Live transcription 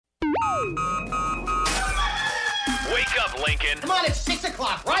Wake up, Lincoln. Come on, it's 6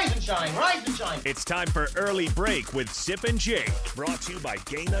 o'clock. Rise and shine, rise and shine. It's time for Early Break with Sip and Jake, brought to you by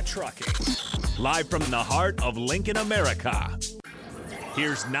Gaina Trucking. Live from the heart of Lincoln, America.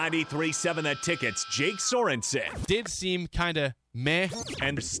 Here's 93.7 The Ticket's Jake Sorensen. Did seem kind of meh.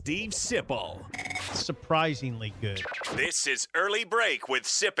 And Steve Sipple. Surprisingly good. This is Early Break with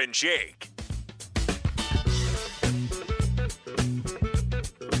Sip and Jake.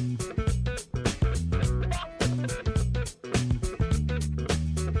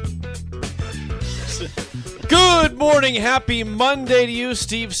 Good morning, happy Monday to you,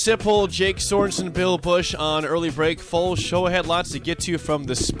 Steve Sipple, Jake Sorensen, Bill Bush on Early Break. Full show ahead, lots to get to from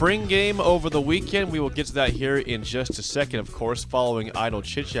the spring game over the weekend. We will get to that here in just a second, of course, following Idle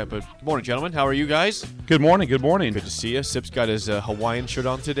Chit Chat. But good morning, gentlemen. How are you guys? Good morning. Good morning. Good to see you. Sip's got his Hawaiian shirt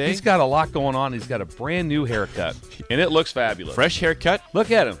on today. He's got a lot going on. He's got a brand new haircut, and it looks fabulous. Fresh haircut. Look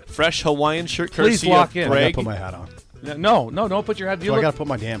at him. Fresh Hawaiian shirt. Please courtesy lock of in. I gotta Greg. put my hat on. No, don't put your hat. I gotta put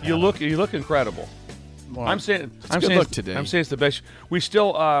my damn hat You on. look incredible. Well, I'm saying look today. I'm saying it's the best. We still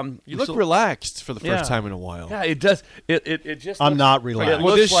You look relaxed for the first time in a while. Yeah, it does. It just. I'm looks, not relaxed. It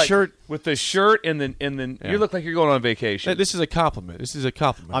Well, looks this like shirt- with the shirt and then Yeah. you look like you're going on vacation. This is a compliment. This is a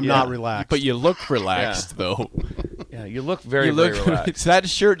compliment. I'm not relaxed. But you look relaxed, though. Yeah, you look very You look. very relaxed. It's that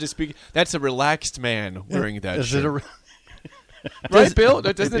shirt. That's a relaxed man wearing that Is shirt. it a? Right, Bill?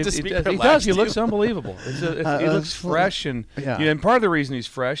 Doesn't it just speak He relaxed does. He to you? looks unbelievable. He looks fresh, and Yeah. and part of the reason he's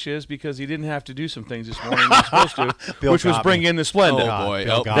fresh is because he didn't have to do some things this morning he was supposed to, Bill which was got bring me. in the Splenda. Oh, boy.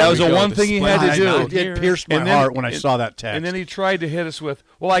 Bill Oh, got that me. was the Here we go. one thing he had to Splenda. do. It pierced my And then- heart when I saw that text. And then he tried to hit us with,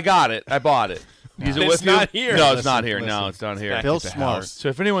 "Well, I got it. I bought it." Is it It's with you? not here. No, it's Listen, not here. No, listen. it's not here. Bill's the smart. house. So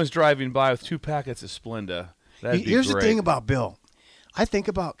if anyone's driving by with 2 packets of Splenda, that'd be Here's great. the thing about Bill. I think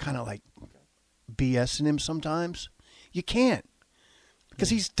about kind of like BSing him sometimes. You can't. Because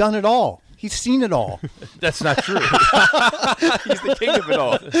he's done it all. He's seen it all. That's not true. He's the king of it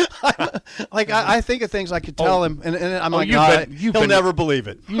all. Like, I think of things I could tell him, and I'm like, you've "Nah, been- he'll never believe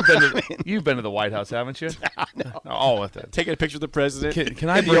it. You've been to the White House, haven't you? No. Oh, with it. Taking a picture of the president. Can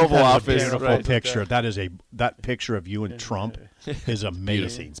I in the bring Oval that Office? Beautiful Right. picture. That picture of you and Trump is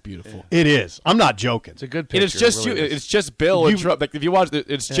amazing. It's beautiful. It is. I'm not joking. It's a good And picture. it's just it really you. is. It's just Bill and You- Trump. Like if you watch it,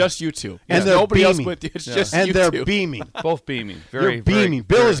 it's just you two. And It's they're nobody else beaming. with you. It's just And you they're two. beaming. both beaming. Very, You're beaming.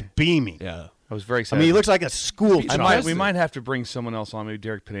 Bill is beaming. Yeah. I was very I excited. mean, he looks like a school We child. might have to bring someone else on, maybe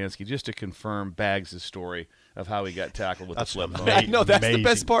Derek Padansky, just to confirm Baggs' story of how he got tackled with That's the flip phone. I know, that's the amazing.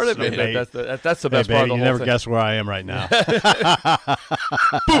 best part of it. Amazing. That's the Hey, best part of baby, the you whole never thing. guess where I am right now.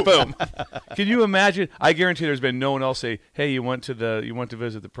 Boom. Can you imagine? I guarantee there's been no one else say, "Hey, you went to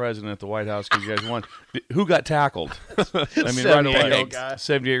visit the president at the White House because you guys won." Who got tackled? I mean, right away, 78-year-old guy.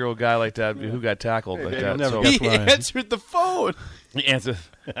 78-year-old guy like that. Who got tackled like you'll that? never So guess He where I am. answered the phone. he answered,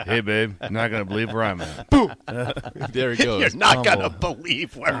 "Hey, babe, you're not gonna believe where I'm at." There he goes. You're not going to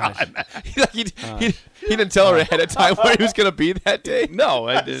believe where I'm at. he didn't tell her ahead of time where he was going to be that day. No,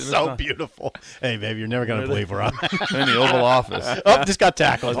 It's so beautiful. Hey, baby, you're never going to believe where I'm at. in the Oval Office. Oh, just got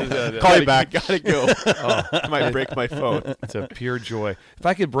tackled. Call you back. Gotta go. I might break my phone. It's a pure joy. If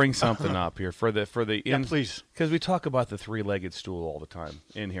I could bring something up here for the please. because we talk about the 3-legged stool all the time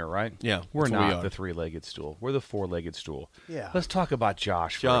in here, right? Yeah, we're that's what we not are. the 3-legged stool. We're the 4-legged stool. Yeah. Let's talk about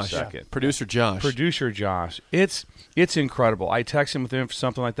Josh for Josh, a second. producer Josh. Producer Josh, it's incredible. I texted him with him for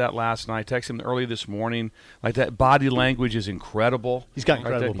something like that last night. I texted him early this morning. Like that body language is incredible. He's got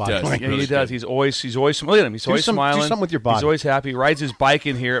incredible body does. language. Yeah, he does. He's always look at him. He's always smiling. Do something with your body. He's always happy. He rides his bike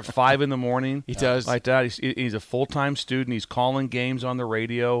in here at 5 a.m. He does. like that. He's a full-time student. He's calling games on the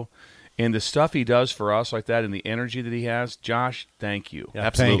radio, and the stuff he does for us like that, and the energy that he has. Josh, thank you. Yeah,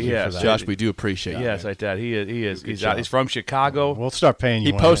 Absolutely. thank you Yes. for that. Josh, we do appreciate it. Yes, like that. He is. He's job. He's from Chicago. We'll start paying you.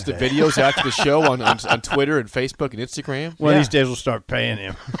 He one posts of the these days. videos after the show on Twitter and Facebook and Instagram. One Yeah. of these days, we'll start paying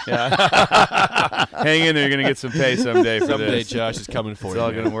him. Hang in there. You're going to get some pay someday for Someday this. Josh is coming for It's you. all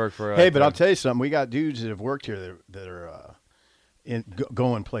man. going to work for us. Hey, but I'll tell you something. We got dudes that have worked here that are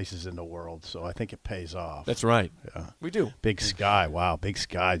going places in the world, so I think it pays off. That's right. Yeah. We do. Big Sky. Wow, Big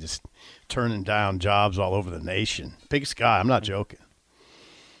Sky just turning down jobs all over the nation. Big Sky. I'm not joking.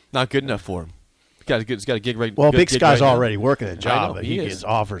 Not good enough for him. He's got a gig right. Well, good Big gig Sky's right now. already working a I job, know, but he he is. gets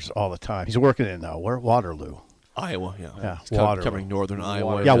offers all the time. He's working in Waterloo. Iowa, yeah. Yeah, It's Waterloo. covering northern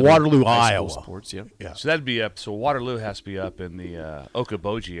Iowa. Yeah, and Waterloo, high school Iowa. Sports, yeah. Yeah. So that'd be up. So Waterloo has to be up in the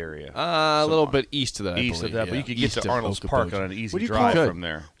Okoboji area. A little bit east of that, I east of believe, that, but yeah. you could get East to of Arnold's Okoboji. Park on an easy What do you drive call it? from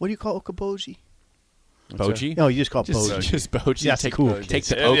there. What do you call Okoboji? Bogey? No, you just call it Just, Bogey. just Bogey. That's take, cool. Take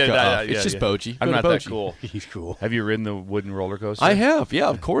the Yeah, Oka yeah, off. yeah, It's just yeah. Bogey. I'm Go not to that Bogey. cool. He's cool. Have you ridden the wooden roller coaster? I have, yeah,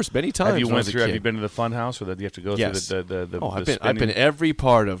 of course, many times. Have you when I went was a through? Have kid. you been to the fun house, or that you have to go Yes. through the Oh, I've the been spinning? every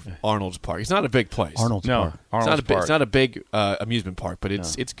part of Arnold's Park. It's not a big place. Arnold's No, Park. Arnold's Park. It's not a big amusement park, but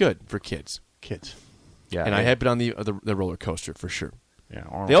it's good for kids. Kids. Yeah, And I yeah. have been on the roller coaster for sure. Yeah,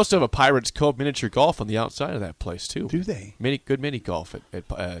 Arnold. They also have a Pirates Cove miniature golf on the outside of that place too. Do they? Good mini golf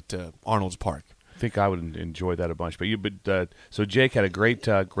at Arnold's Park. I think I would enjoy that a bunch. But so Jake had a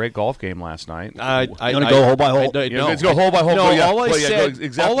great golf game last night. I wanna go hole by hole? No, let's go hole by hole. No, Go, yeah. all I Well, yeah, go, said,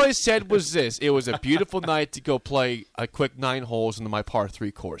 exactly. all I said was this: it was a beautiful night to go play a quick 9 holes in my par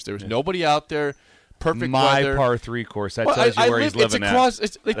 3 course. There was nobody out there. Perfect My weather. par 3 course. That Well, tells you I where live- he's living it's across, at.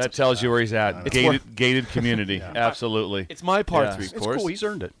 It's, That tells you where he's at. Gated community. Absolutely. it's my par Yeah. 3 It's course. cool. He's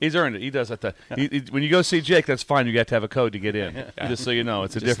earned it. He's earned it. He does that. When you go see Jake, that's fine. You got to have a code to get in. Just so you know,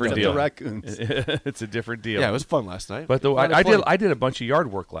 it's a different The deal. raccoons. It's a different deal. Yeah, it was fun last night. But A lot of I fun. did a bunch of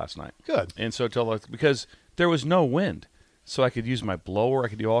yard work last night. Good. And so because there was no wind, so I could use my blower. I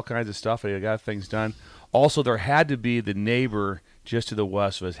could do all kinds of stuff. I got things done. Also, there had to be the neighbor just to the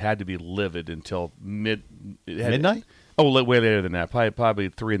west of us had to be livid until Midnight? Oh, way later than that. Probably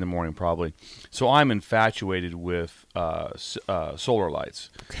 3 in the morning, probably. So I'm infatuated with solar lights.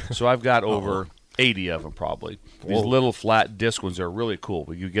 So I've got over 80 of them, probably. These little flat disc ones are really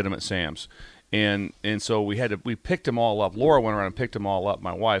cool. You get them at Sam's, and so we picked them all up. Laura went around and picked them all up.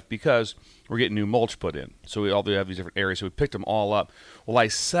 My wife, because we're getting new mulch put in, so we all have these different areas. So we picked them all up. Well, I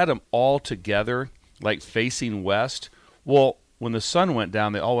set them all together, like facing west. Well, when the sun went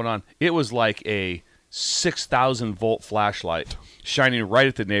down, they all went on. It was like a 6,000-volt flashlight shining right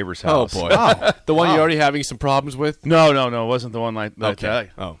at the neighbor's Oh house. boy, the one you're already having some problems with. No, it wasn't the one like that. Okay.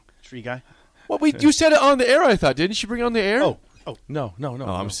 Oh, Tree guy? well, you said it on the air. I thought, didn't you bring it on the air? Oh. No. Oh,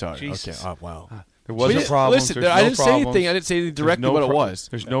 I'm sorry. Jesus. Okay. Oh, wow. There We wasn't didn't- problems. Listen, There's I no didn't say problems. anything. I didn't say anything directly what it was.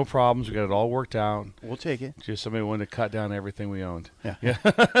 There's no problems. We got it all worked out. We'll take it. Just somebody wanted to cut down everything we owned. Yeah.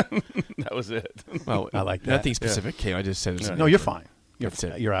 That was it. Well, I like that. Nothing specific came. I just said it's No, you're fine. That's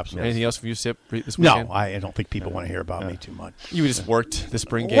it. You're absolutely Anything else from you, Sip, this No, weekend? I don't think people want to hear about me too much. You just worked the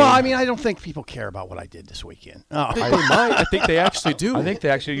spring game. Well, I mean, I don't think people care about what I did this weekend. Oh, they might. I think they actually do. I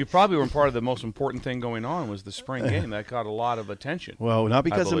think you probably were part of the most important thing going on was the spring game. That got a lot of attention. well, not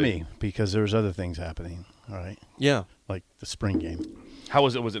because of believe. me, because there's other things happening. All right, Yeah. like the spring game. How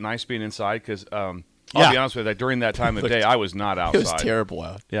was it? Was it nice being inside? Because I'll Yeah. be honest with you, during that time of day, I was not outside. It was terrible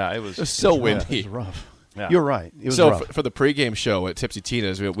out. Yeah, it was. It was so It windy. was rough. Yeah. You're right. It was So rough. for the pregame show at Tipsy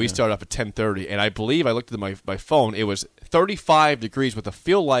Tina's, we started off at 10:30, and I believe I looked at my phone. It was 35 degrees with a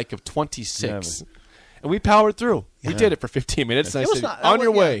feel like of 26, and we powered through. We did it for 15 minutes, and I It was said, not- "On that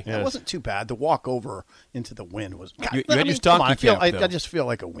your was- way." That wasn't too bad. The walk over into the wind was. God, You had your come on, stocky cap, I though. just feel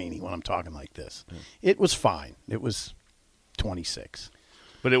like a weenie when I'm talking like this. It was fine. It was 26.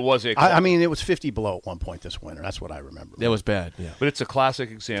 But it was a. I mean, it was 50 below at one point this winter. That's what I remember. That was bad. Yeah. But it's a classic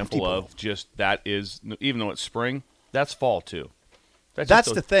example 50 of just that is, even though it's spring, that's fall too. That's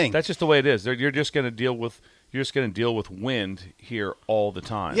just the thing. That's just the way it is. You're just going to deal with wind here all the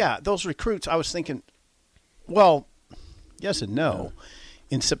time. Yeah, those recruits. I was thinking, well, yes and no.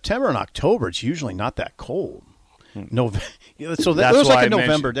 In September and October, it's usually not that cold. So it was like a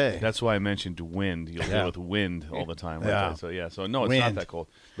November day. That's why I mentioned wind. You'll deal with wind all the time. Like Yeah. that. So no, it's Wind. not that cold.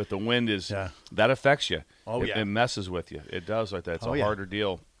 But the wind is Yeah. that affects you. Oh, yeah. It messes with you. It does like that. It's Oh, a yeah. harder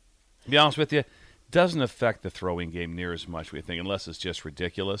deal. To be honest with you, doesn't affect the throwing game near as much. We think, unless it's just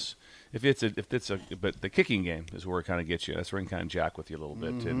ridiculous. But the kicking game is where it kind of gets you. That's where it can kind of jack with you a little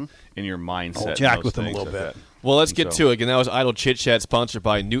bit in your mindset. and jack those with them a things little like bit. that. Well, let's get So- to it. Again, that was Idle Chit Chat, sponsored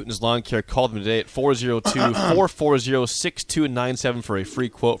by Newton's Lawn Care. Call them today at 402-440-6297 for a free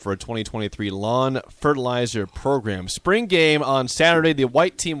quote for a 2023 lawn fertilizer program. Spring game on Saturday. The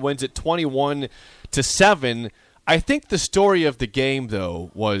white team wins it 21-7. I think the story of the game, though,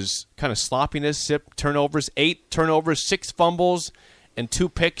 was kind of sloppiness, turnovers, 8 turnovers, 6 fumbles, and 2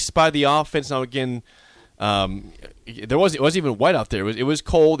 picks by the offense. Now, again, it wasn't even wet out there. It was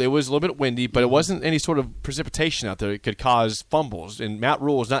cold. It was a little bit windy, but it wasn't any sort of precipitation out there. It could cause fumbles, and Matt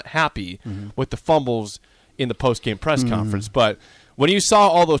Rule was not happy with the fumbles in the post-game press conference. But when you saw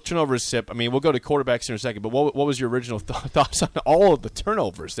all those turnovers, Sip, I mean, we'll go to quarterbacks in a second, but what was your original thoughts on all of the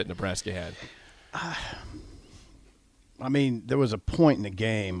turnovers that Nebraska had? I mean, there was a point in the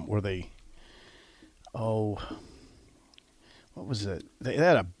game where what was it? They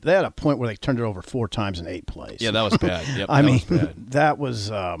had a point where they turned it over 4 times in 8 plays. Yeah, that was bad. Yep, I mean, was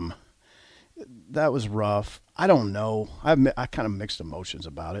bad. that was rough. I don't know. I kind of mixed emotions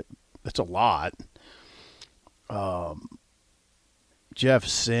about it. It's a lot. Jeff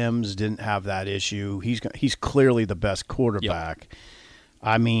Sims didn't have that issue. He's clearly the best quarterback. Yep.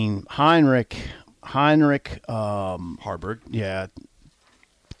 I mean, Heinrich Harburg. Yeah,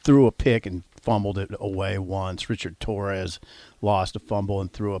 threw a pick and fumbled it away once. Richard Torres lost a fumble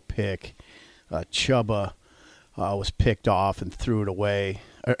and threw a pick. Chuba was picked off and threw it away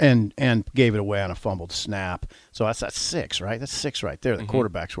and gave it away on a fumbled snap. So that's 6, right? That's 6 right there. The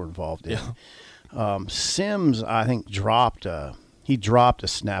quarterbacks were involved in. Yeah. Sims, I think, dropped a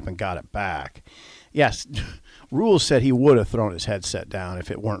snap and got it back. Yes, Rule said he would have thrown his headset down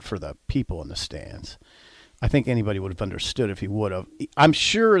if it weren't for the people in the stands. I think anybody would have understood if he would have. I'm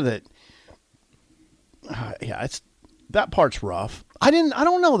sure that, that part's rough. I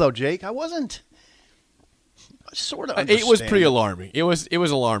don't know though, Jake. I wasn't sort of. It was pretty alarming. It was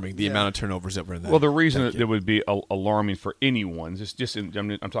alarming the amount of turnovers that were in that. Well, the reason it would be alarming for anyone,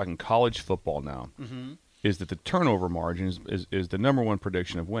 I'm talking college football now. Mm-hmm. Is that the turnover margin is the number one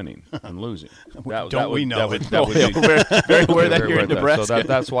prediction of winning and losing? We know it? Very aware that you're in Nebraska. So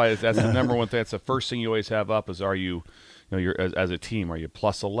that's why that's the number one thing. That's the first thing you always have up is you're as a team, are you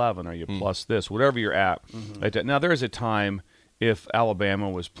plus 11? Are you plus this? Whatever you're at. Mm-hmm. Like that. Now there is a time if Alabama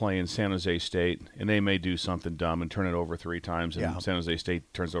was playing San Jose State and they may do something dumb and turn it over 3 times, and San Jose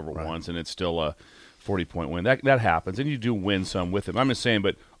State turns over once, and it's still a 40-point win. That happens, and you do win some with them. I'm just saying,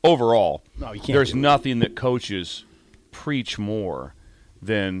 but overall, there's nothing that coaches preach more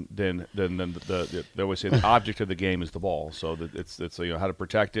than the they always say the object of the game is the ball. So that it's how to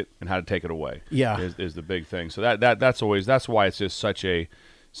protect it and how to take it away. Yeah, is the big thing. So that's why it's just such a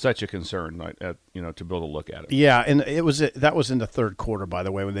concern, to be able to look at it. Yeah, and that was in the third quarter, by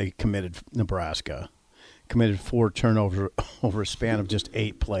the way, when they Nebraska committed 4 turnovers over a span of just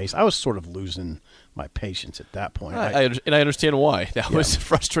 8 plays. I was sort of losing my patience at that point. I understand why. That was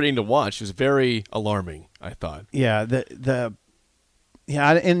frustrating to watch. It was very alarming, I thought. Yeah,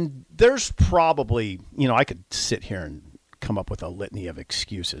 and there's probably, I could sit here and come up with a litany of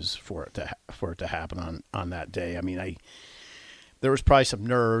excuses for it to happen on that day. I mean, there was probably some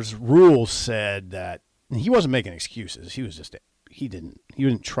nerves. Rule said that he wasn't making excuses. He was just he didn't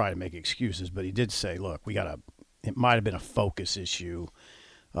try to make excuses, but he did say, look, it might have been a focus issue.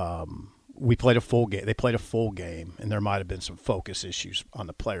 We played a full game. They played a full game, and there might have been some focus issues on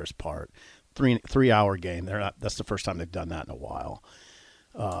the players' part. 3-hour game. That's the first time they've done that in a while.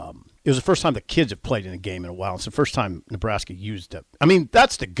 It was the first time the kids have played in a game in a while. It's the first time Nebraska used it. I mean,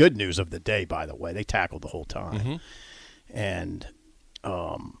 that's the good news of the day, by the way. They tackled the whole time. Mm-hmm. And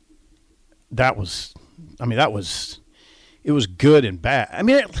it was good and bad. I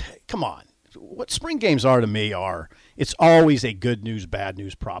mean, come on. What spring games are to me it's always a good news, bad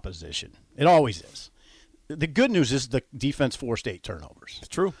news proposition. It always is. The good news is the defense forced 8 turnovers. It's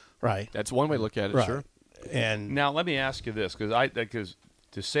true. Right. That's one way to look at it, right. Sure. And now let me ask you this, because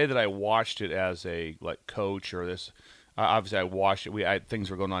to say that I watched it as a coach or this, obviously I watched it.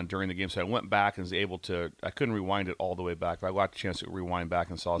 Things were going on during the game, so I went back and was able to. I couldn't rewind it all the way back, but I got a chance to rewind back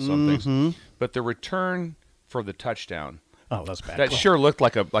and saw some things. But the return for the touchdown. Oh, that's bad. That sure looked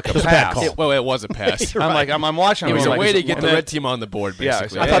like a pass. It was a pass. Right. I'm watching. It was a way to get the red team on the board,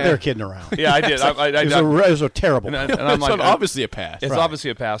 basically. I thought they were kidding around. Yeah, I did. It was a terrible. And I'm like, obviously a pass. It's obviously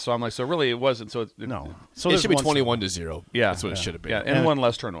a pass. So I'm like, so really it wasn't. So no. So it should be 21-0. Yeah, that's what it should have been. Yeah, and one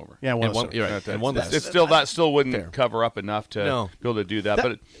less turnover. Yeah, one less. It's still that still wouldn't cover up enough to be able to do that.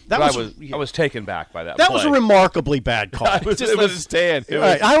 But I was taken back by that. That was a remarkably bad call. Just let it stand.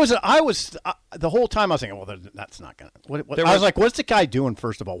 I was the whole time I was thinking, well, that's not gonna. I was like, what's the guy doing?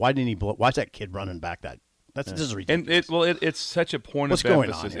 First of all, why didn't he blow? Why's that kid running back that? This is ridiculous. And it's such a point of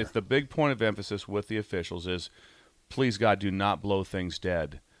emphasis. It's the big point of emphasis with the officials is, please God, do not blow things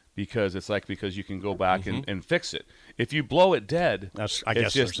dead, because you can go back and fix it. If you blow it dead, then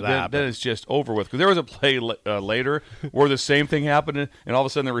it's just over with. Because there was a play later where the same thing happened, and all of a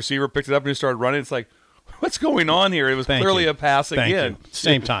sudden the receiver picked it up and he started running. It's like, what's going on here? It was clearly a pass again.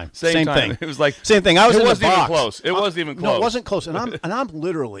 Same time. Same thing. It was like same thing. I was in the box. Even close. It wasn't even close. No, it wasn't close. And I'm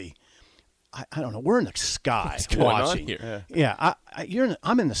literally, I don't know. We're in the sky watching. Here? Yeah.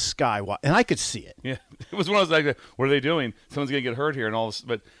 I'm in the sky and I could see it. Yeah. It was one of those like, what are they doing? Someone's gonna get hurt here and all this.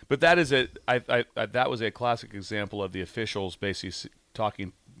 But that is it. That was a classic example of the officials basically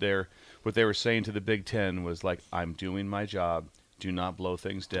talking there. What they were saying to the Big Ten was like, I'm doing my job. Do not blow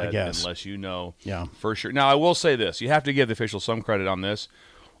things dead unless you know for sure. Now, I will say this. You have to give the officials some credit on this.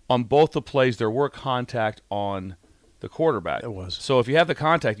 On both the plays, there were contact on the quarterback. It was. So if you have the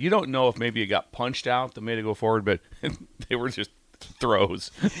contact, you don't know if maybe it got punched out that made it go forward, but they were just throws.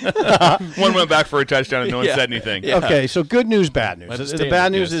 One went back for a touchdown and no one said anything. Yeah. Okay, so good news, bad news. The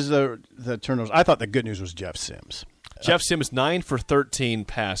bad news is the turnovers. I thought the good news was Jeff Sims. Jeff Sims 9 for 13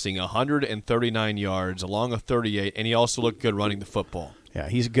 passing, 139 yards, along a 38, and he also looked good running the football. Yeah,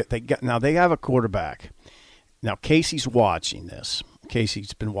 he's good. Now they have a quarterback. Now Casey's watching this.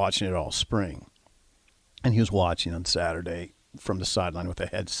 Casey's been watching it all spring, and he was watching on Saturday from the sideline with a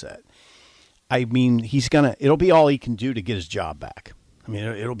headset. I mean, it'll be all he can do to get his job back. I mean,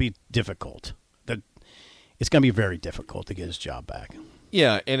 it'll be difficult. It's going to be very difficult to get his job back.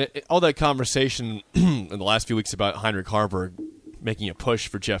 Yeah, and all that conversation in the last few weeks about Heinrich Haarberg making a push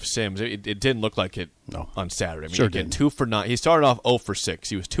for Jeff Sims, it didn't look like it on Saturday. I mean, sure again, didn't. 2 for 9. He started off 0 for 6.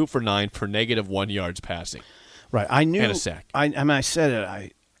 He was 2 for 9 for -1 yards passing. Right, I knew. And a sack. I said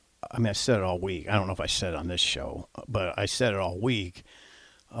it. I said it all week. I don't know if I said it on this show, but I said it all week.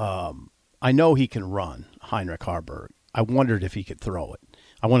 I know he can run, Heinrich Haarberg. I wondered if he could throw it.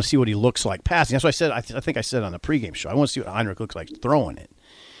 I want to see what he looks like passing. That's what I said. I think I said on the pregame show. I want to see what Heinrich looks like throwing it.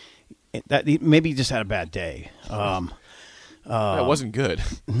 Maybe he just had a bad day. That wasn't good.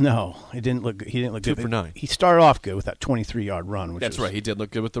 No, it didn't look. He didn't look 2 good. for 9. He started off good with that 23-yard run. That's right. He did look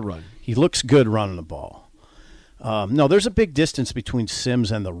good with the run. He looks good running the ball. No, there's a big distance between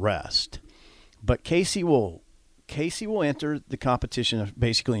Sims and the rest, but Casey will enter the competition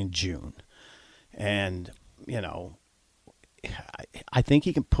basically in June, and I think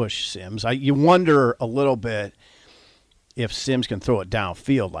he can push Sims. You wonder a little bit if Sims can throw it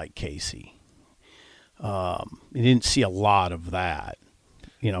downfield like Casey. You didn't see a lot of that.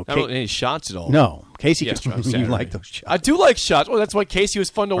 Not any shots at all. No, Casey Yes, can. on You Saturday. like those shots? I do like shots. Well, that's why Casey was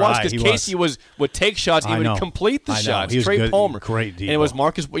fun to watch Right, because he Casey would take shots and I he know. would complete the I know. shots. He was Trey good. Palmer, Great and it was deep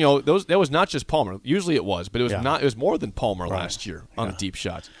Marcus. That was not just Palmer. Usually it was, but it was Yeah. not. It was more than Palmer Right. last year on Yeah. the deep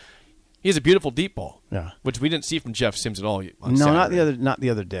shots. He has a beautiful deep ball, Yeah. which we didn't see from Jeff Sims at all. On No, Saturday. not the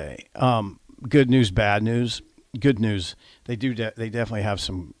other day. Good news, bad news. Good news. They definitely have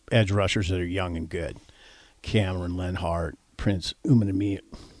some edge rushers that are young and good. Cameron Lenhart, Prince Uman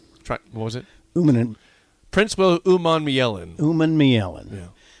What was it? Prince Will Uman-Mielen. Mielen. Yeah.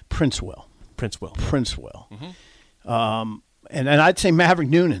 Prince Will. Mm-hmm. And I'd say Maverick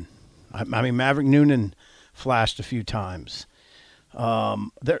Noonan. I mean, Maverick Noonan flashed a few times.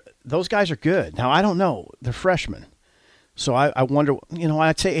 Those guys are good. Now, I don't know. They're freshmen. So I wonder,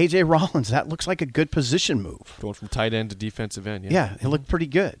 I'd say A.J. Rollins, that looks like a good position move. Going from tight end to defensive end. Yeah, it looked pretty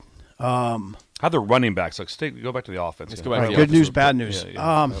good. How the running backs look? Go back to the offense. Let's go back All to right, the good news, offensive. bad news.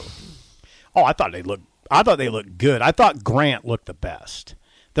 Yeah. I thought they looked good. I thought Grant looked the best.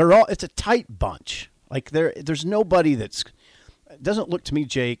 It's a tight bunch. Like there's nobody it doesn't look to me,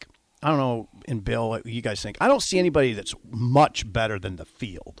 Jake. I don't know, and Bill, what you guys think. I don't see anybody that's much better than the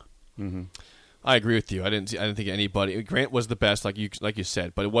field. Mm-hmm. I agree with you. I didn't think anybody. Grant was the best, like you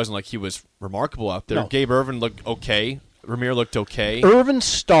said, but it wasn't like he was remarkable out there. No. Gabe Irvin looked okay. Ramir looked okay. Irvin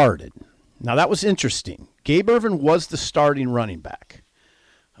started. Now that was interesting. Gabe Irvin was the starting running back.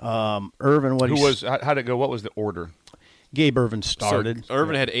 Irvin, How'd it go? What was the order? Gabe Irvin started. So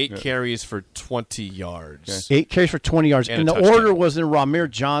Irvin had 8 carries for 20 yards. 8 carries for 20 yards. And And a the touchdown. order was in Ramir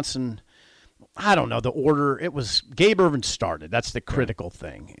Johnson. I don't know the order. It was Gabe Irvin started. That's the critical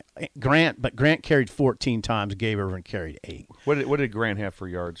thing. Grant carried 14 times. Gabe Irvin carried 8. What did Grant have for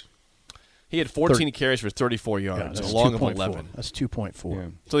yards? He had 14 carries for 34 yards, that's along of 2.4. 11. That's 2.4. Yeah.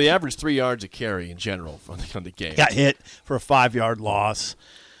 So they averaged 3 yards a carry in general on the game. Got hit for a 5-yard loss.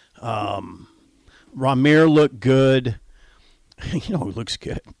 Ramir looked good. Who looks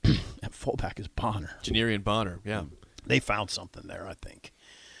good? That fullback is Bonner. Janarian Bonner, yeah. They found something there, I think.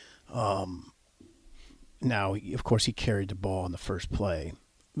 Now, of course, he carried the ball on the first play,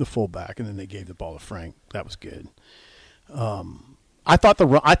 the fullback, and then they gave the ball to Frank. That was good. I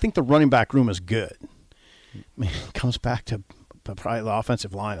think the running back room is good. I mean, it comes back to probably the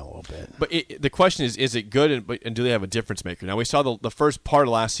offensive line a little bit. But the question is it good and do they have a difference maker? Now, we saw the first part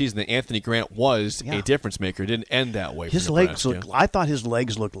of last season that Anthony Grant was a difference maker. It didn't end that way. His for legs Nebraska. I thought his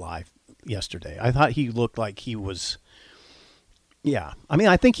legs looked live yesterday. I thought he looked like he was. Yeah, I mean,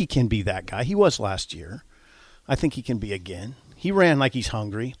 I think he can be that guy. He was last year. I think he can be again. He ran like he's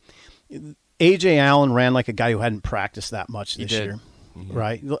hungry. A.J. Allen ran like a guy who hadn't practiced that much this did. year,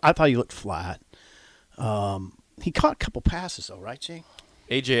 right? I thought he looked flat. He caught a couple passes, though, right, Jay?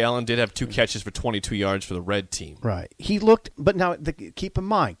 A.J. Allen did have 2 catches for 22 yards for the red team. Right. He looked, but now keep in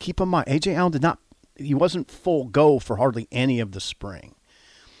mind, A.J. Allen did not. He wasn't full go for hardly any of the spring.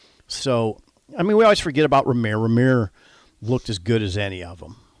 So, I mean, we always forget about Ramir. Ramir looked as good as any of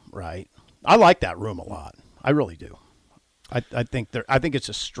them, right? I like that room a lot. I really do. I think it's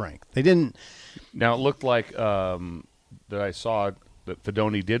a strength. They didn't. Now it looked like that I saw that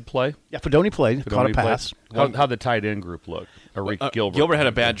Fedoni did play. Yeah, Fedoni played. Caught a Fedoni pass. played. How the tight end group look? Arik Gilbert. Gilbert had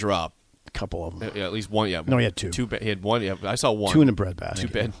a bad drop. couple of them. Yeah, at least one. Yeah, No, he had two. He had one. Yeah, I saw one. Two in the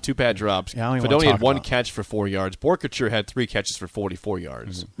breadbasket. Two bad drops. Yeah, I don't even wanna Fedoni had talk one about it. catch for 4 yards. Borkacher had 3 catches for 44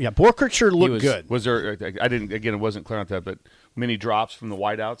 yards. Yeah, Borkacher looked good. Was there? I didn't. Again, it wasn't clear on that, but many drops from the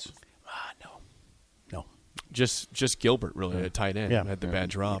wideouts. No. Just Gilbert really at tight end Yeah. had the bad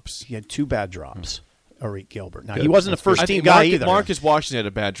drops. He had 2 bad drops. Arik Gilbert. Now, he wasn't a I first-team think guy either. Marcus Washington had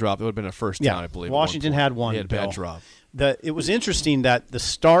a bad drop. It would have been a first Yeah, down, I believe. at Washington one point. had one. He had a bad Bill. drop. It was interesting that the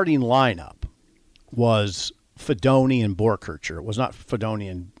starting lineup was Fedoni and Borkacher. It was not Fedoni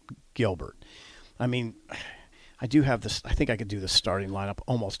and Gilbert. I mean, I do have this. I think I could do the starting lineup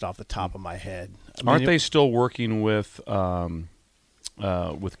almost off the top of my head. I mean, Aren't they still working with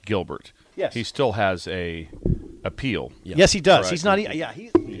Gilbert? Yes. He still has a appeal. Yeah. Yes, he does. Correct. He's not. Yeah,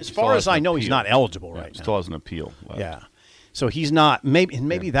 he. As still far has as I an know, he's appeal. not eligible Yeah, right now. still has an appeal left. Yeah. So he's not.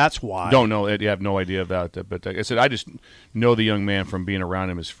 Maybe that's why. Don't know. I have no idea about that. But like I said, I just know the young man from being around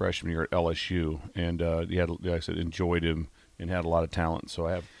him his freshman year at LSU, and he had, like I said, enjoyed him and had a lot of talent. So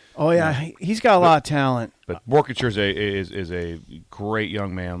I have. Oh yeah, he's got a lot of talent. But Borkacher is a great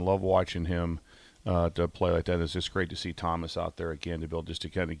young man. Love watching him to play like that. It's just great to see Thomas out there again to be able just to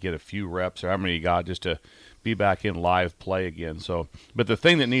kind of get a few reps or how many he got just to be back in live play again. So, but the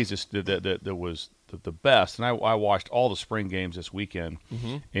thing that needs to that was the best, and I watched all the spring games this weekend,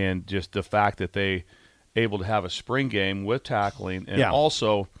 and just the fact that they able to have a spring game with tackling and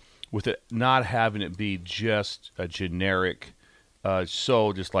also with it not having it be just a generic.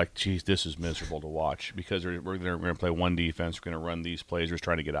 So just like, geez, this is miserable to watch because we're going to play one defense. We're going to run these plays. We're just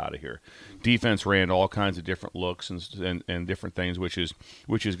trying to get out of here. Defense ran all kinds of different looks and different things, which is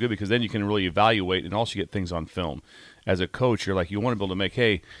good because then you can really evaluate and also get things on film. As a coach, you're like, you want to be able to make,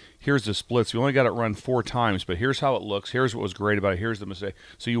 hey, here's the splits. We only got it run 4 times, but here's how it looks. Here's what was great about it. Here's the mistake.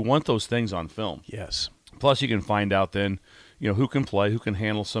 So you want those things on film. Yes. Plus, you can find out then, who can play, who can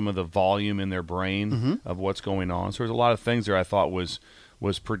handle some of the volume in their brain of what's going on. So there's a lot of things there I thought was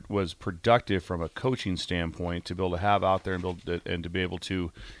productive from a coaching standpoint to be able to have out there and to be able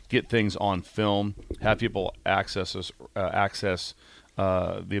to get things on film, have people access the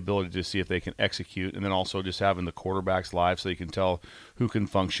ability to see if they can execute, and then also just having the quarterbacks live so you can tell who can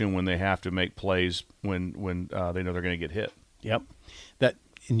function when they have to make plays when they know they're going to get hit. Yep.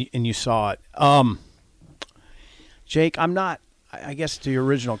 And you saw it. Jake, I'm not, I guess to your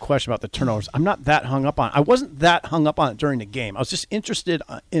original question about the turnovers, I'm not that hung up on it. I wasn't that hung up on it during the game. I was just interested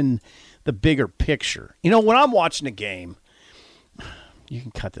in the bigger picture. When I'm watching a game, you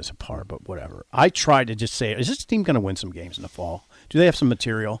can cut this apart, but whatever. I try to just say, is this team going to win some games in the fall? Do they have some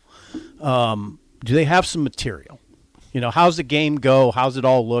material? How's the game go? How's it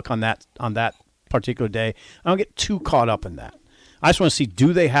all look on that particular day? I don't get too caught up in that. I just want to see,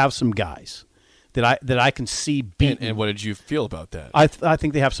 do they have some guys that I can see beating? And what did you feel about that? I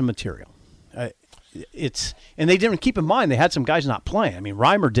think they have some material. And they didn't keep in mind they had some guys not playing. I mean,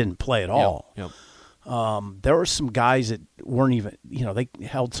 Reimer didn't play at all. Yep. There were some guys that weren't even. They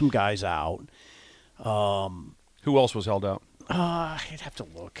held some guys out. Who else was held out? I'd have to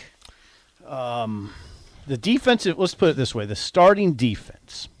look. The defensive. Let's put it this way: the starting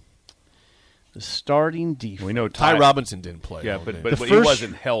defense. We know Ty Robinson didn't play. Yeah, all but day. he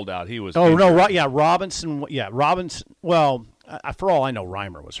wasn't held out. He was. Oh injured. no! Right? Yeah, Robinson. Yeah, Robinson. Well, for all I know,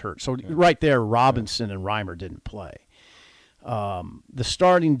 Reimer was hurt. So right there, Robinson and Reimer didn't play. The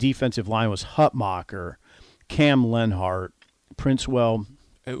starting defensive line was Hutmacher, Cam Lenhart, Princewell,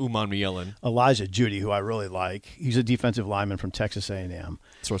 Uman Mielen. Elijah Judy, who I really like. He's a defensive lineman from Texas A&M.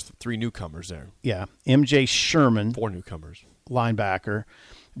 So it's 3 newcomers there. Yeah, M.J. Sherman, 4 newcomers. linebacker.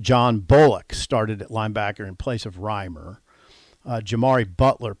 John Bullock started at linebacker in place of Reimer. Jamari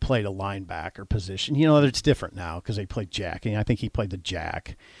Butler played a linebacker position. It's different now because they played jack, and I think he played the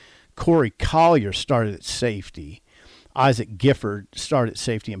jack. Corey Collier started at safety. Isaac Gifford started at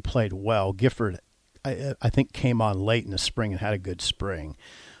safety and played well. Gifford, I think, came on late in the spring and had a good spring.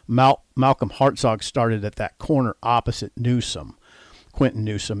 Malcolm Hartzog started at that corner opposite Quentin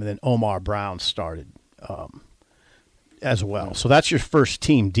Newsome, and then Omar Brown started as well. So that's your first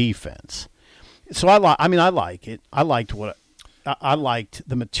team defense. So I like it. I liked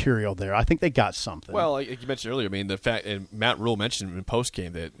the material there. I think they got something. Well, like you mentioned earlier, the fact, and Matt Rule mentioned in post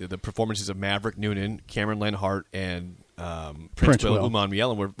game that the performances of Maverick Noonan, Cameron Lenhart, and Princewell and Uman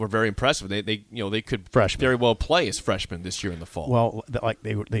Mielen were very impressive. They could very well play as freshmen this year in the fall. Well,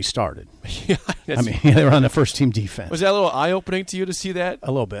 they started. Yeah, they were on the first team defense. Was that a little eye opening to you to see that?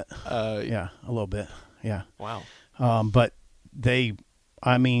 A little bit. A little bit. Yeah. Wow. But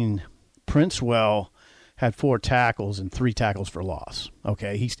Princewell had 4 tackles and 3 tackles for loss.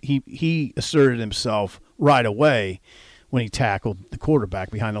 Okay, he asserted himself right away when he tackled the quarterback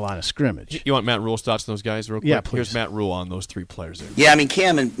behind the line of scrimmage. You want Matt Rule's thoughts on those guys real quick? Yeah, please. Here's Matt Rule on those three players there. Yeah, I mean,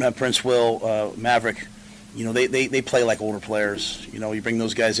 Cam and Prince Will, Maverick, they play like older players. You bring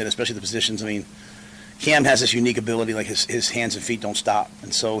those guys in, especially the positions. I mean, Cam has this unique ability, like his hands and feet don't stop.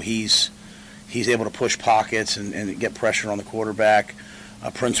 And so he's able to push pockets and get pressure on the quarterback.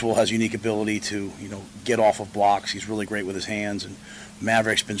 Prince Will has unique ability to, get off of blocks. He's really great with his hands. And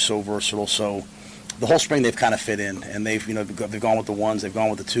Maverick's been so versatile. So the whole spring they've kind of fit in, and they've gone with the ones, they've gone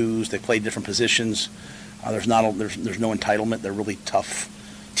with the twos, they played different positions. There's no entitlement. They're really tough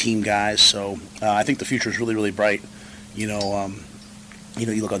team guys. So I think the future is really, really bright. You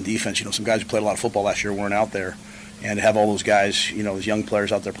look on defense. Some guys who played a lot of football last year weren't out there, and to have all those guys, those young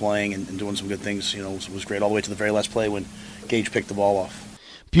players out there playing and doing some good things, was great all the way to the very last play when Gage picked the ball off.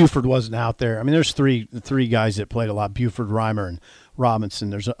 Buford wasn't out there. I mean, there's three guys that played a lot: Buford, Reimer, and Robinson.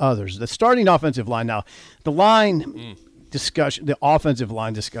 There's others. The starting offensive line now, the line discussion, the offensive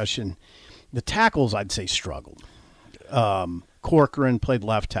line discussion, the tackles I'd say struggled. Corcoran played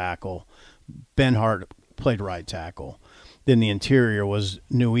left tackle, Benhart played right tackle. Then the interior was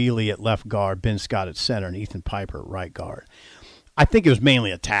Newely at left guard, Ben Scott at center, and Ethan Piper at right guard. I think it was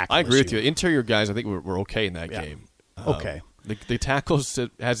mainly a tackle. I agree issue. with you. Interior guys, I think were okay in that game. Okay. The tackles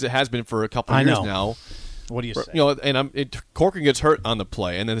it has been for a couple of years now. What do you say? Corcoran gets hurt on the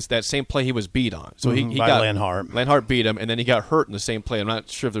play, and then it's that same play he was beat on. So he got Lenhart. Lenhart beat him, and then he got hurt in the same play. I'm not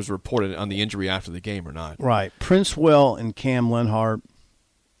sure if there's reported on the injury after the game or not. Right. Prince Will and Cam Lenhart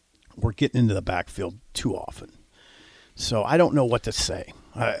were getting into the backfield too often. So I don't know what to say.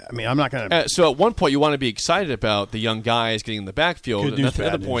 I mean, I'm not going to. So at one point, you want to be excited about the young guys getting in the backfield. Good And news, the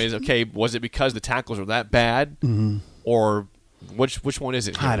other bad point is, news. okay, was it because the tackles are that bad, or which one is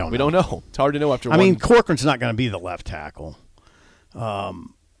it? Here? I don't know. We don't know. It's hard to know after. I mean, Corcoran's not going to be the left tackle.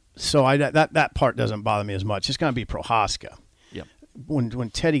 So that part doesn't bother me as much. It's going to be Prohaska. Yep. When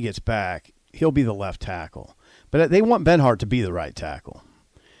Teddy gets back, he'll be the left tackle. But they want Benhart to be the right tackle.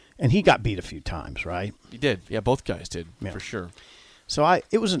 And he got beat a few times, right? He did. Yeah, both guys did, Yeah. for sure. So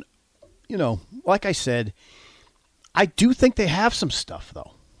like I said, I do think they have some stuff,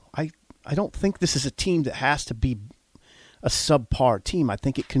 though. I don't think this is a team that has to be a subpar team. I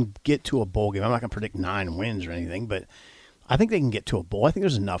think it can get to a bowl game. I'm not going to predict 9 wins or anything, but I think they can get to a bowl. I think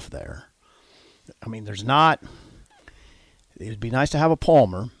there's enough there. I mean, there's not. It would be nice to have a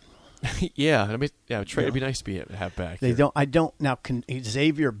Palmer. Yeah, I mean, Trey, it'd be nice to have back. They here. don't. I don't. Now, can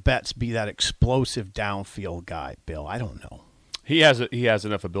Xavier Betts be that explosive downfield guy, Bill? I don't know. He has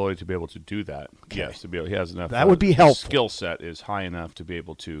enough ability to be able to do that. Okay. Yes, he has enough. That would be helpful. Skill set is high enough to be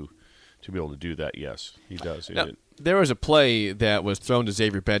able to do that. Yes, he does. Now, there was a play that was thrown to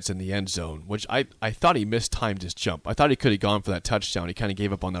Xavier Betts in the end zone, which I thought he mistimed his jump. I thought he could have gone for that touchdown. He kind of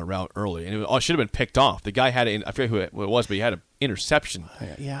gave up on that route early, and it should have been picked off. The guy had I forget who it was, but he had an interception.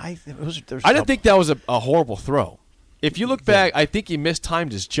 Yeah, I didn't think that was a horrible throw. If you look back, I think he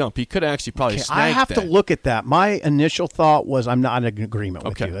mistimed his jump. He could have actually probably snagged I have that. to look at that. My initial thought was I'm not in agreement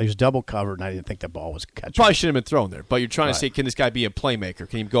with Okay. you. He was double covered, and I didn't think the ball was catchable. Probably shouldn't have been thrown there, but you're trying to say, can this guy be a playmaker?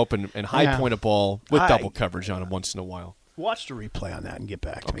 Can he go up and high point a ball with double coverage on him once in a while? Watch the replay on that and get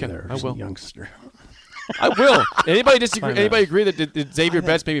back to Okay, me there, I will. youngster. I will. Anybody disagree? Anybody agree that did Xavier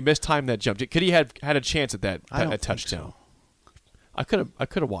Betts maybe mistimed that jump? Could he have had a chance at that I don't think touchdown? so. I could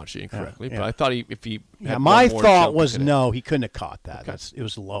have watched it incorrectly, Yeah. but I thought if he had My one more thought jump, was he could've- no, he couldn't have caught that. Okay. It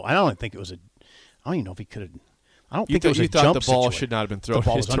was low. I don't think it was a. I don't even know if he could have. I don't You think it was a thought jump the ball situation. should not have been thrown The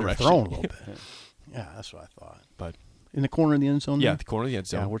ball his was direction. underthrown a little bit. Yeah, that's what I thought. But In the corner of the end zone. yeah, there? the corner of the end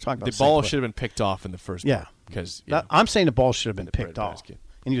zone. Yeah, we're talking about the the same ball play. should have been picked off in the first. Yeah. part because I'm saying the ball should have been The picked bread off. basket.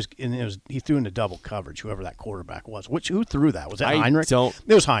 And he threw into double coverage. Whoever that quarterback was. Who threw that? Was that I Heinrich? don't-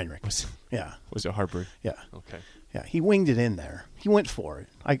 It was Heinrich. Yeah. was it Harper? Yeah. Okay. Yeah. He winged it in there. He went for it.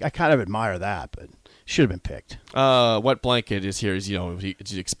 I kind of admire that, but should have been picked. Wet Blanket is here. As you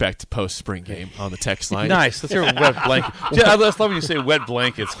expect post spring game on the text line. nice. Let's hear a wet blanket. I love when you say wet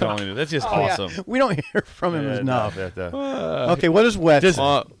blankets calling it. That's just awesome. We don't hear from him enough. Yeah. Okay, what is wet?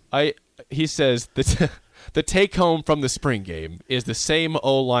 He says that the take home from the spring game is the same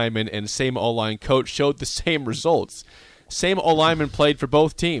O lineman and same O line coach showed the same results. Same O lineman played for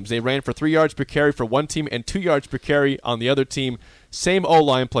both teams. They ran for 3 yards per carry for one team and 2 yards per carry on the other team. Same O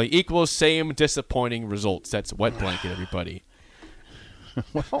line play equals same disappointing results. That's Wet Blanket, everybody.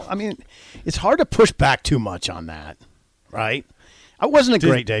 Well, I mean, it's hard to push back too much on that, right? It wasn't a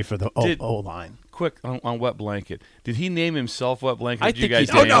great day for the O line. quick on Wet Blanket. Did he name himself Wet Blanket? I Did you think guys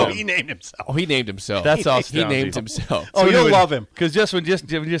he Oh did. name no, him? he named himself. Oh, he named himself. That's all. He named himself. Oh, you'll love him. Because just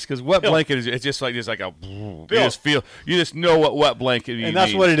Wet Blanket is it's just like a you just know what Wet Blanket means. And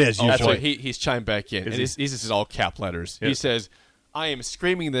that's what it is. Oh, usually. boy, he's chimed back in. And he? this is all cap letters. Yeah. He says, I am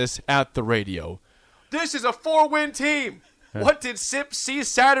screaming this at the radio. This is a 4-win team. What did Sip see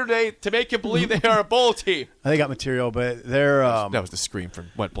Saturday to make him believe they are a bowl team? They got material, but they're That was the scream from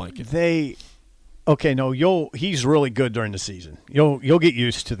Wet Blanket. he's really good during the season. You'll get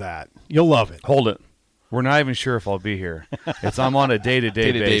used to that. You'll love it. Hold it. We're not even sure if I'll be here. I'm on a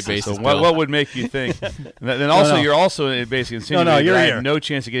day-to-day basis. So Bill. what would make you think? Then also, you're also basically insinuating you're that I here. have no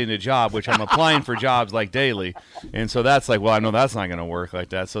chance of getting a job, which I'm applying for jobs like daily. And so that's like, well, I know that's not going to work like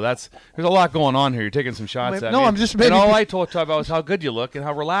that. So there's a lot going on here. You're taking some shots at me. I'm just and all I talked about was how good you look and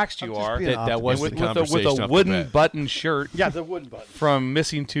how relaxed you are. being That was And the with conversation a off the wooden bat. button shirt Yeah, the wooden button. from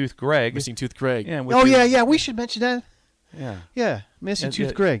Missing Tooth Greg. Missing Tooth Greg. Yeah, with Oh your- yeah, we should mention that. yeah. Yeah, Missing And-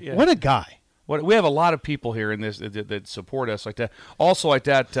 Tooth Greg. yeah. What a guy. We have a lot of people here in this that support us like that. Also like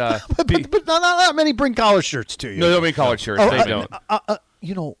that. But not that many bring collar shirts to you. No, don't make college shirts.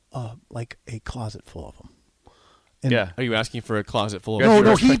 They don't. Like a closet full of them. And Yeah. Are you asking for a closet full of No,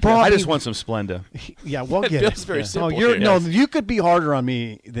 shirts? he brought I me. just want some Splenda. Yeah, we'll get Bill's it. very Yeah. simple No, you're, here. no, Yes. you could be harder on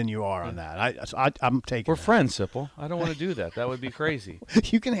me than you are on that. I'm taking. We're that. friends, Sipple. I don't want to do that. That would be crazy.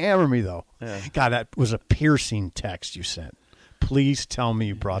 You can hammer me though. Yeah. God, that was a piercing text you sent. Please tell me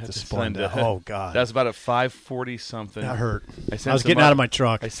you brought the Splenda. Oh God, That's about at 5:40 something. that hurt. I I sent was some getting oth- out of my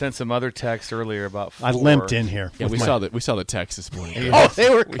truck. I sent some other text earlier about 4. I limped in here. Yeah, with we my- saw the text this morning. Oh, they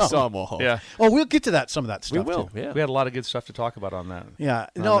were We coming. saw them all. Yeah, Oh, we'll get to that. Some of that we stuff. will. Too. Yeah. we had a lot of good stuff to talk about on that. Yeah.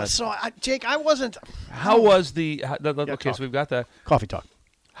 On No. that. So, Jake, I wasn't. How was the? Okay, talk. so we've got that. Coffee talk?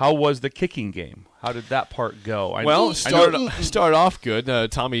 How was the kicking game? How did that part go? Well, I know- started off good.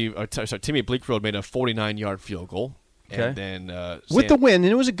 Timmy Bleakroad made a 49-yard field goal. Okay. And then With the win,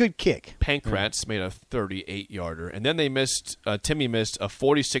 and it was a good kick. Pankratz made a 38-yarder, and then they missed. Timmy missed a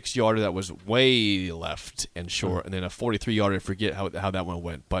 46-yarder that was way left and short, and then a 43-yarder. I forget how that one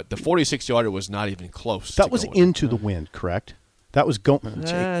went, but the 46-yarder was not even close. That to was going. into the wind, correct? That was going.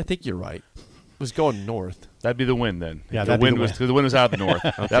 I think you're right. It was going north. That'd be the wind then. Yeah, the that'd be wind the was wind. the wind was out of the north.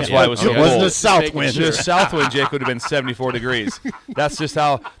 That's why it was so It cold. wasn't a south Making wind. sure. The south wind, Jake, would have been 74 degrees. That's just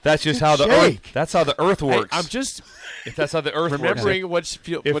how the Jake. earth. That's how the earth Hey, works. I'm just if that's how the earth remembering works.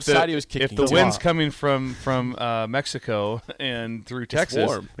 what side he was kicking. If the to. wind's coming from Mexico and through Texas,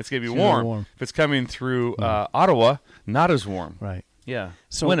 warm. it's gonna be It's gonna be warm. warm. If it's coming through Ottawa, not as warm. Right. Yeah.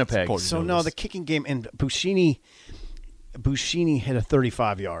 So- Winnipeg. Important. So no, notice. the kicking game and Buschini hit a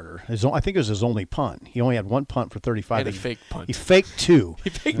 35-yarder. I think it was his only punt. He only had one punt for 35. And a He- fake punt. He faked two.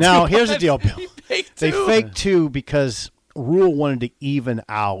 faked now two here's the punts. deal, Bill. He faked They two. faked two because Rule wanted to even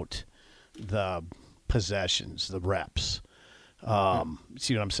out the possessions, the reps.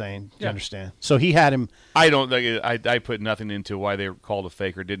 See what I'm saying? Do you Yeah. understand? So he had him. I don't think I put nothing into why they called a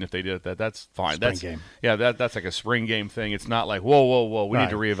fake or didn't. If they did it, that's fine. Spring That's game. Yeah, that's like a spring game thing. It's not like whoa. We need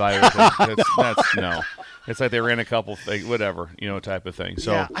to Right. reevaluate. That's no. It's like they ran a couple fake whatever type of thing.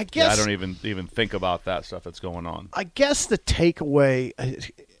 So Yeah, I guess- I don't even think about that stuff that's going on. I guess the takeaway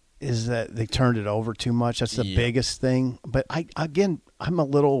is that they turned it over too much. That's the Yeah. biggest thing. But I'm a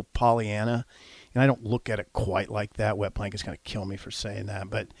little Pollyanna, and I don't look at it quite like that. Wet Blanket's going to kill me for saying that,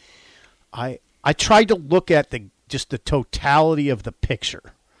 but I tried to look at just the totality of the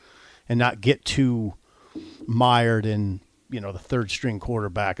picture, and not get too mired in the third string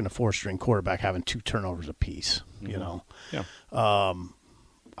quarterback and the fourth string quarterback having 2 turnovers apiece. You know. Yeah.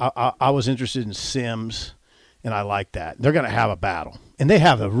 I was interested in Sims, and I like that. They're going to have a battle. And they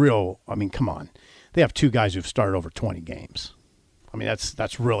have come on. They have 2 guys who've started over 20 games. I mean,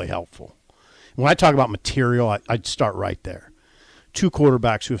 that's really helpful. When I talk about material, I'd start right there. 2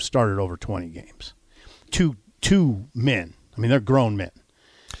 quarterbacks who have started over 20 games. Two men. I mean, they're grown men.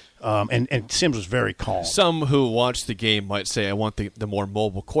 And Sims was very calm. Some who watch the game might say, I want the more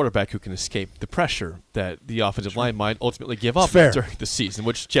mobile quarterback who can escape the pressure that the offensive line might ultimately give up fair. during the season,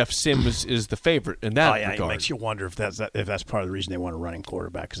 which Jeff Sims is the favorite in that It regard. makes you wonder if that's part of the reason they want a running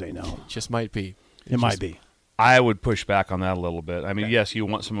quarterback, because they know. Just might be. It might be. I would push back on that a little bit. I mean, yes, you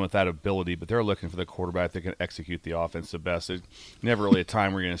want someone with that ability, but they're looking for the quarterback that can execute the offense the best. There's never really a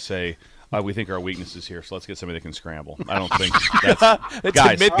time where you're going to say, we think our weakness is here, so let's get somebody that can scramble. I don't think that's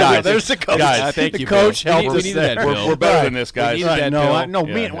guys. There's the coach. Guys, thank the you, coach Bill. helped We us needed there. that, Bill. We're better Right. than this, guys. We needed that,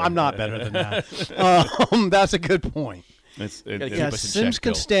 Bill. I'm not better than that. That's a good point. It's, Gotta keep Yeah, us in Sims check,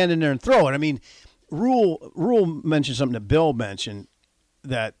 can Bill. stand in there and throw it. I mean, Rule mentioned something that Bill mentioned,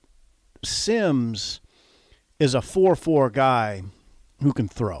 that Sims is a 4-4 guy who can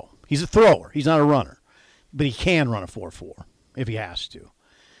throw. He's a thrower. He's not a runner. But he can run a 4.4 if he has to.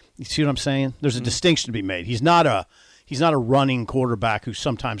 You see what I'm saying? There's a distinction to be made. He's not a running quarterback who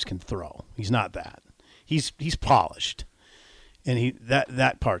sometimes can throw. He's not that. He's polished. And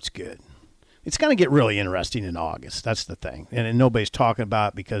that part's good. It's going to get really interesting in August. That's the thing. And nobody's talking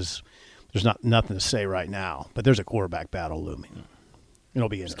about it because there's nothing to say right now. But there's a quarterback battle looming. It'll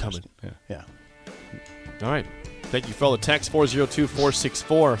be interesting. Coming. Yeah. All right. Thank you for all the text,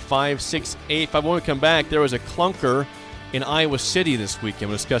 402-464-5685. When we come back, there was a clunker in Iowa City this weekend.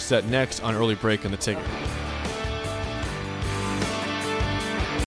 We'll discuss that next on Early Break on the Ticket.